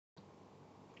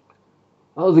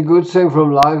Well, the good thing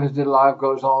from life is that life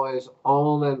goes always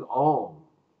on and on.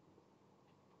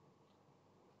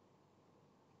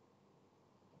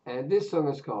 And this song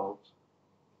is called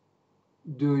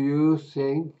Do You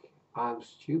Think I'm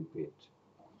Stupid?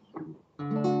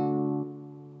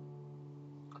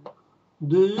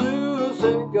 Do you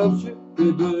think I'm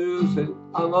stupid? Do you think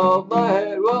I'm off my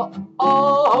head? Well,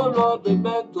 I'm not a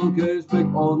mental case. Pick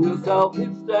on yourself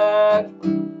instead.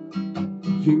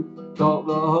 You don't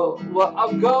know what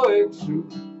I'm going through.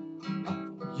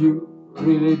 You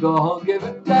really don't give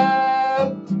a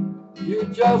damn. You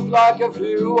just like a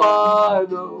few I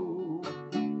know.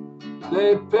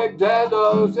 They pick their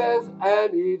noses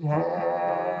and eat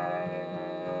ham.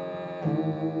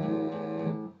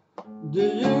 Do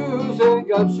you think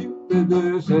I'm stupid? Do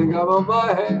you think I'm on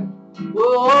my head?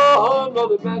 Well, I'm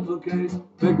not a mental case.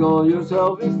 Pick on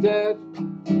yourself instead.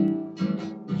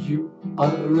 You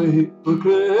are a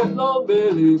hypocrite,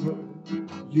 non-believer.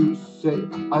 You say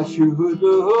I should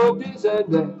do this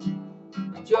and that,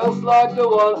 just like the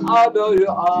one I know you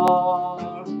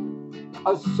are.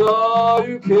 I saw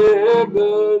you kick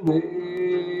the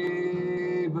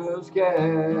neighbor's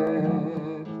cat.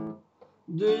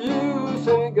 Do you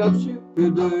think I'm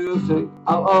stupid? Do you think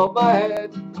I'm on my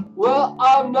head? Well,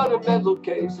 I'm not a mental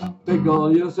case. Pick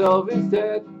on yourself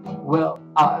instead. Well,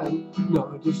 I'm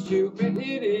not a stupid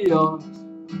idiot.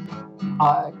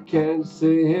 I can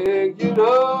sing, you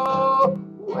know.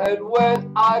 And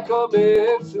when I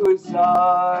commit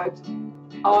suicide,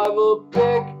 I will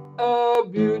pick a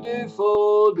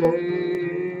beautiful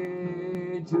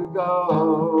day to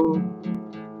go.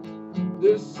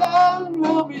 The sun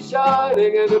will be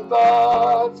shining and the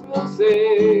birds will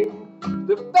sing.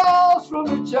 The bells from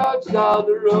the church down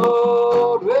the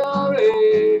road will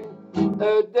ring.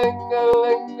 A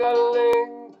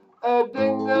ding-a-ling-a-ling, a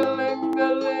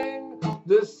ding-a-ling-a-ling.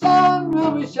 The sun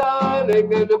will be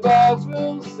shining and the birds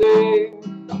will sing.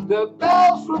 The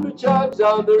bells from the church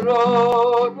down the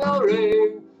road will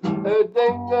ring. A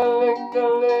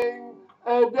ding-a-ling-a-ling,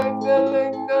 a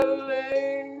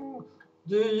ding-a-ling-a-ling.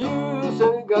 Do you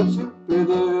think I'm stupid? Do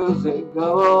you think I'm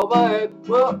on my head?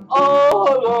 Well,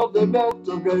 all of the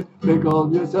mental games, pick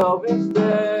on yourself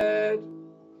instead.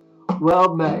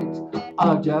 Well, mate,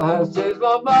 I just changed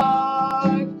my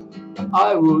mind.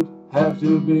 I would have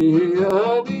to be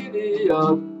an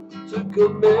idiot to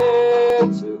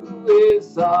commit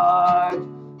suicide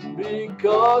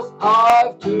because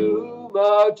I've too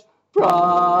much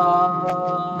pride.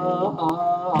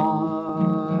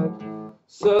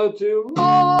 So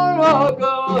tomorrow I'll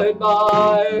go and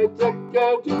might take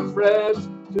her to France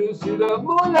to see the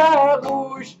Moulin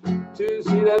Rouge, to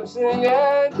see them sing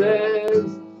and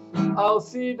dance. I'll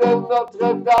see the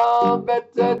Notre Dame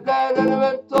better than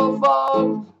elemental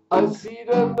form. I see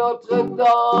the Notre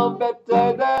Dame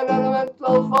better than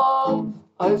elemental form.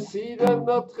 I see the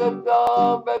Notre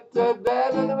Dame better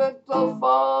than elemental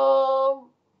form.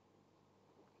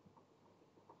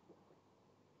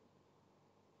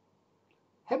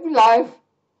 Happy life!